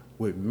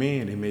 With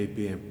men, it may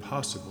be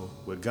impossible.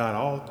 With God,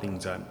 all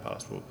things are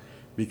impossible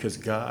because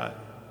God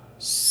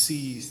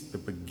sees the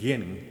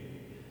beginning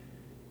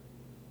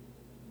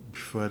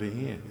before the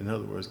end. In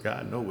other words,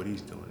 God knows what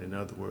he's doing. In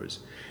other words,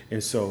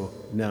 and so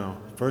now,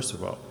 first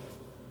of all,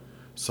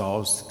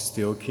 Saul's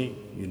still king,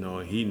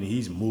 and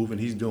he's moving,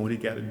 he's doing what he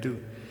got to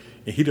do,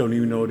 and he don't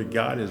even know that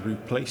God has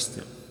replaced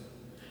him,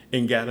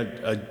 and got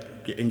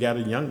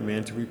a young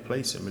man to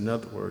replace him. In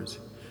other words,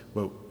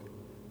 well,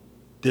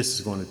 this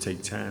is going to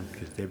take time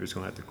because David's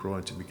going to have to grow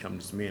into become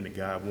this man that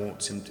God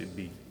wants him to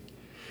be,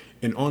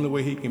 and the only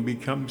way he can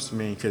become this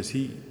man because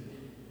he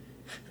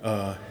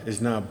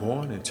is not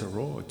born into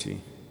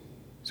royalty,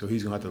 so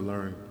he's going to have to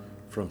learn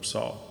from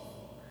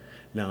Saul.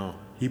 Now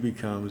he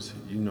becomes,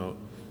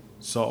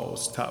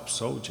 Saul's top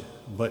soldier,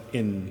 but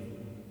in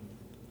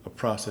a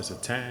process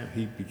of time,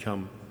 he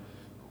become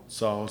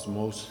Saul's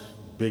most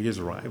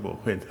biggest rival.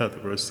 In other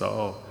words,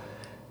 Saul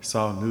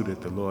knew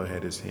that the Lord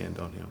had his hand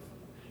on him,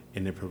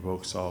 and it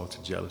provoked Saul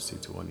to jealousy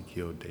to want to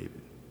kill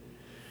David.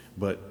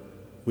 But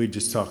we're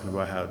just talking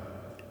about how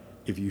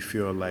if you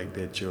feel like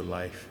that your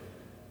life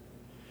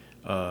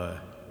and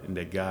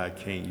that God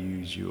can't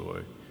use you,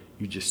 or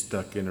you just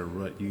stuck in a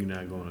rut, you're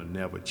not going to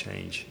never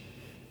change.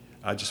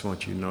 I just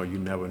want you to know you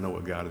never know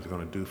what God is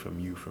going to do from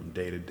you from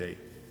day to day.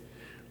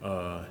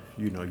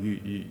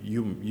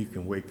 You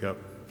can wake up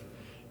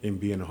and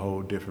be in a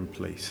whole different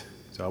place.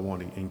 So I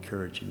want to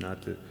encourage you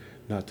not to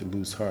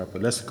lose heart.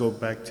 But let's go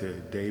back to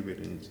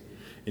David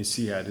and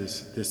see how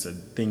this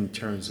thing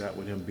turns out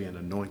with him being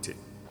anointed.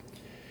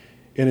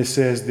 And it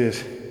says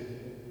this: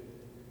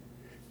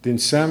 Then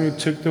Samuel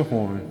took the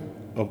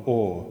horn of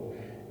oil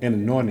and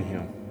anointed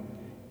him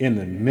in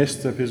the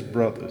midst of his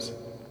brothers.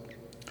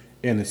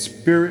 And the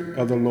Spirit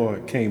of the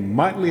Lord came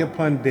mightily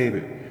upon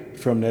David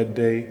from that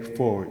day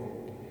forward.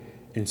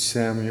 And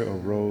Samuel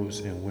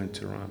arose and went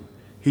to Ramah.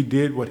 He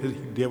did what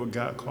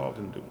God called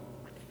him to do.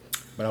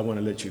 But I want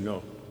to let you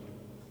know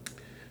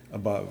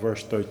about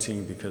verse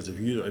 13, because if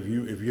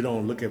you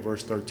don't look at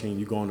verse 13,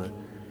 you're gonna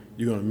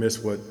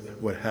miss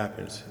what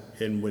happens.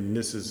 And when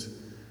this is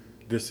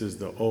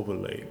the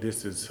overlay.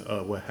 This is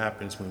what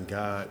happens when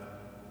God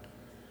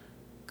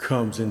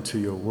comes into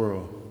your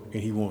world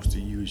and he wants to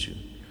use you.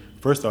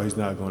 First off, he's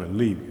not going to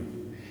leave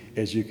you,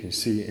 as you can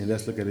see. And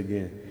let's look at it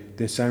again.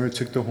 Then Samuel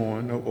took the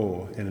horn of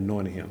oil and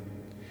anointed him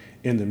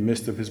in the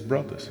midst of his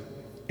brothers.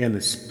 And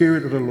the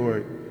Spirit of the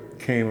Lord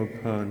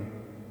came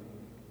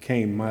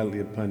mightily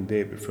upon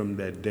David from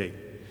that day.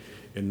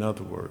 In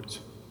other words,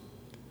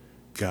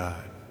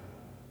 God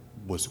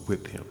was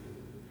with him.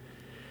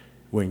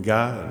 When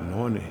God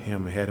anointed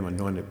him and had him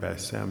anointed by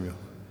Samuel,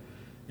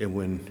 and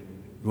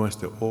once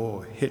the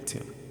oil hit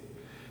him,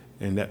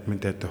 and that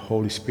meant that the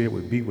Holy Spirit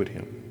would be with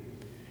him,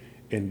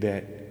 and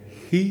that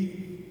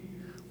he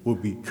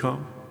would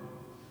become,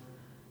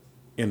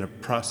 in a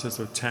process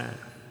of time,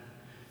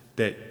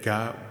 that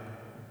God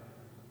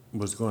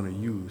was going to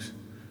use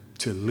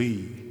to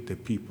lead the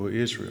people of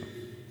Israel.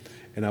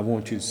 And I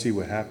want you to see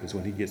what happens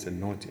when he gets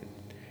anointed.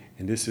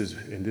 And this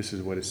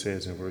is what it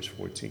says in verse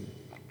 14.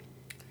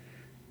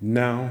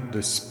 Now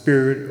the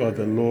Spirit of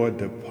the Lord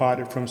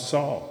departed from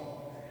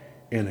Saul,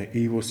 and an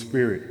evil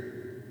spirit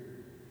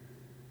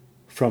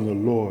from the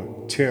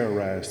Lord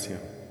terrorized him.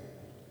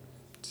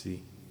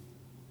 See,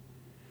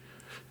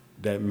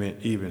 that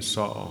meant even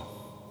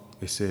Saul,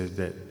 it says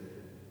that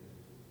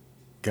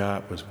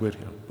God was with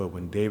him. But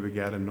when David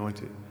got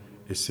anointed,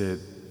 it said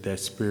that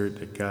spirit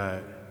that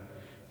God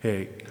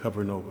had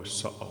hovering over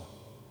Saul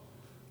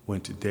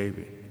went to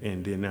David.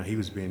 And then now he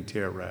was being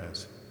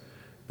terrorized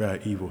by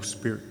an evil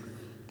spirit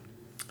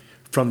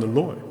from the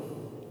Lord.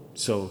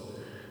 So,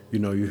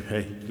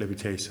 hey, let me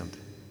tell you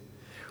something.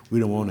 We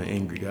don't want an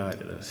angry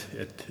God at us,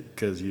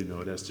 because,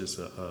 that's just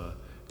the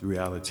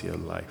reality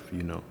of life,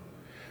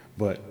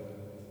 But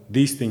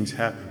these things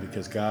happen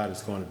because God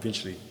is going to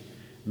eventually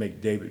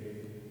make David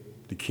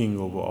the king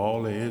over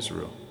all of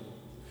Israel.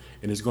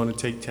 And it's going to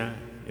take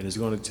time. And it's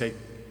going to take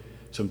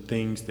some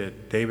things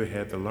that David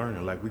had to learn,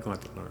 and like we're going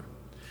to have to learn.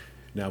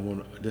 Now,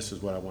 this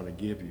is what I want to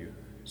give you,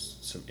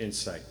 some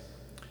insight.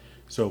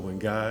 So when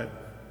God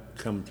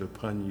comes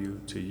upon you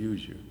to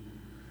use you,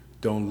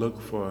 don't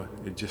look for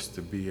it just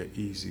to be an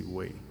easy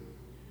way,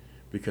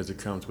 because it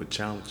comes with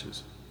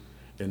challenges.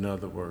 In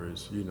other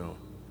words,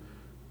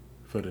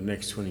 for the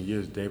next 20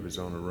 years, David's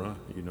on the run.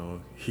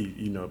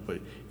 But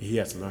he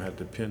has to learn how to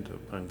depend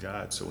upon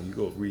God. So when you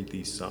go read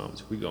these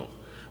Psalms, we're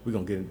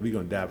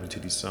gonna dive into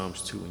these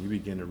Psalms too. When you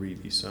begin to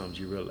read these Psalms,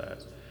 you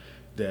realize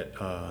that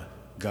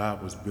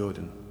God was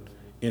building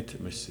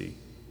intimacy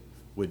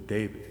with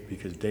David,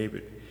 because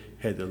David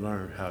had to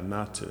learn how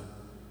not to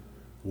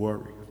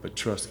worry, but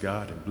trust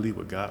God and believe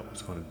what God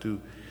was going to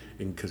do,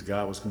 and because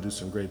God was going to do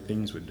some great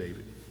things with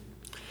David.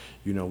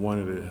 One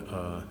of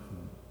the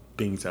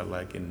things I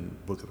like in the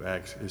book of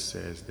Acts, it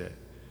says that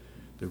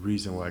the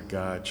reason why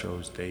God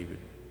chose David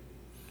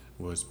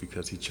was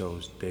because he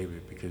chose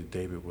David because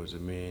David was a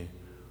man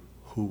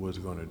who was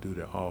going to do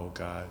that all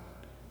God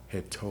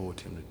had told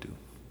him to do.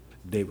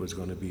 David was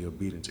going to be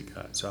obedient to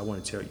God. So I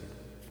want to tell you,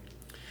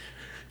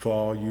 for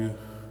all you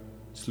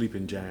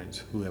sleeping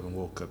giants who haven't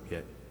woke up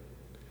yet,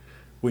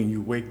 when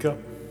you wake up,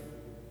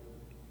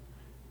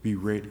 be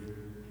ready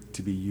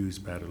to be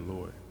used by the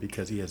Lord,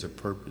 because he has a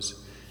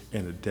purpose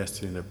and a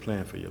destiny and a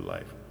plan for your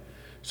life.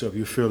 So if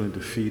you're feeling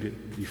defeated,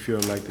 you feel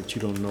like that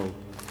you don't know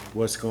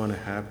what's going to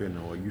happen,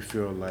 or you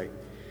feel like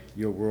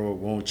your world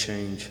won't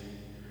change,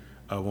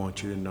 I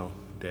want you to know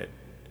that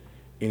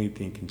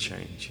anything can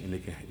change, and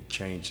it can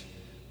change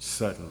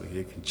suddenly.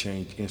 It can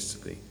change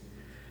instantly.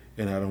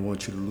 And I don't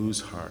want you to lose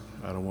heart.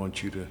 I don't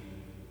want you to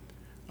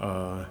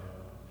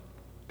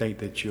think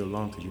that you're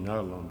alone, because you're not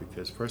alone.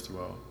 Because first of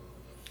all,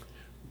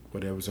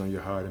 whatever's on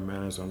your heart and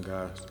mind is on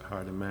God's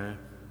heart and mind,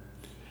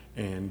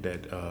 and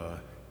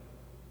that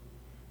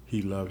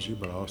he loves you,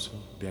 but also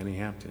Danny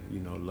Hampton,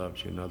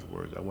 loves you. In other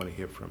words, I want to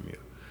hear from you.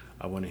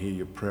 I want to hear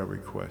your prayer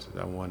requests.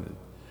 I want to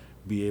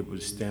be able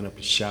to stand up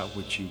and shout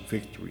with you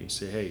victory and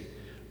say, hey,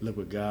 look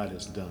what God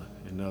has done.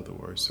 In other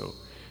words, so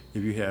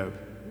if you have,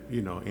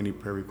 any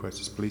prayer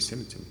requests, please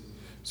send it to me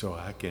so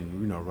I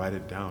can, write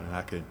it down, and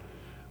I could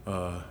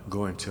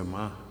go into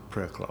my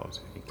prayer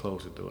closet and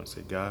close the door and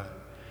say, God,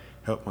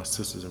 help my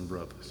sisters and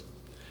brothers.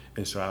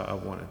 And so I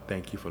want to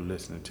thank you for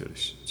listening to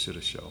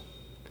the show.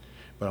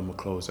 But I'm going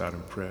to close out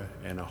in prayer,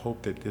 and I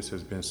hope that this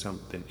has been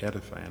something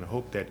edifying. I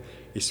hope that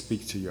it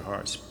speaks to your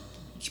hearts,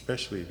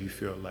 especially if you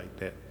feel like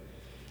that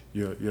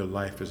your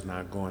life is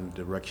not going the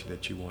direction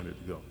that you wanted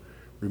to go.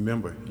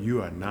 Remember,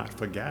 you are not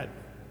forgotten.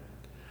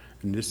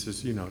 And this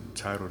is, the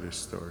title of this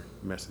story,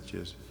 message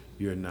is,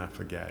 you're not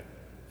forgotten.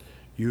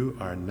 You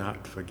are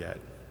not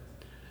forgotten.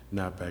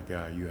 Not by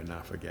God, you are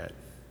not forgotten.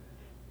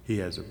 He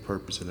has a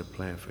purpose and a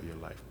plan for your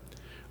life.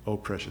 Oh,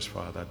 precious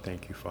Father, I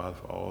thank you, Father,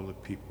 for all the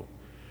people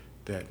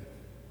that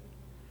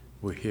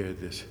will hear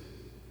this,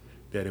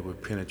 that it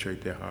would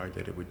penetrate their heart,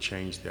 that it would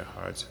change their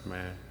hearts and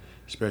mind,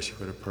 especially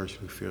for the person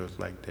who feels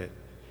like that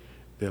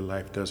their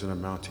life doesn't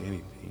amount to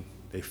anything.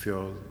 They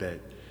feel that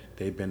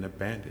they've been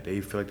abandoned.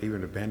 They feel like they've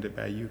been abandoned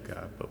by you,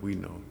 God, but we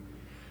know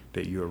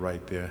that you're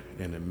right there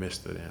in the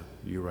midst of them.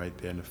 You're right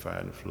there in the fire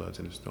and the floods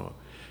and the storm,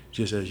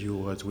 just as you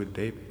was with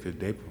David, because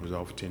David was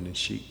off tending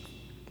sheep.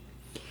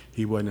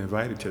 He wasn't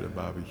invited to the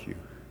barbecue,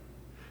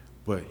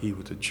 but he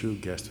was a true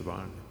guest of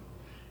honor.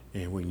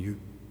 And when you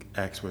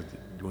had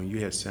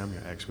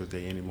Samuel ask, was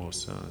there any more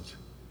sons?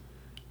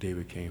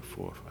 David came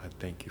forth. I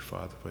thank you,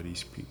 Father, for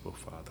these people,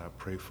 Father. I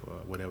pray for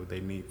whatever they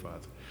need,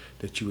 Father,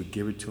 that you would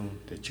give it to them,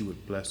 that you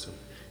would bless them,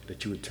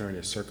 that you would turn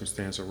their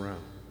circumstance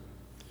around.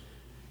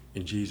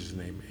 In Jesus'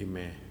 name,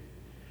 amen.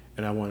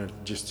 And I want to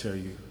just tell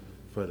you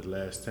for the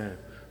last time,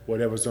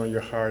 whatever's on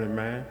your heart and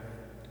mind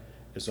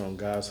is on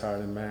God's heart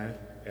and mind,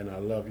 and I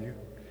love you.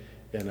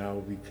 And I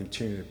will be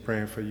continuing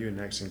praying for you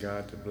and asking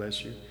God to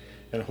bless you.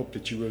 And I hope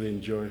that you really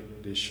enjoy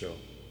this show.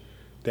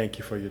 Thank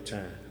you for your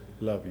time.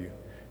 Love you.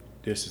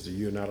 This is the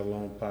You're Not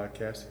Alone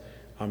podcast.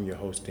 I'm your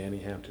host, Danny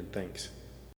Hampton. Thanks.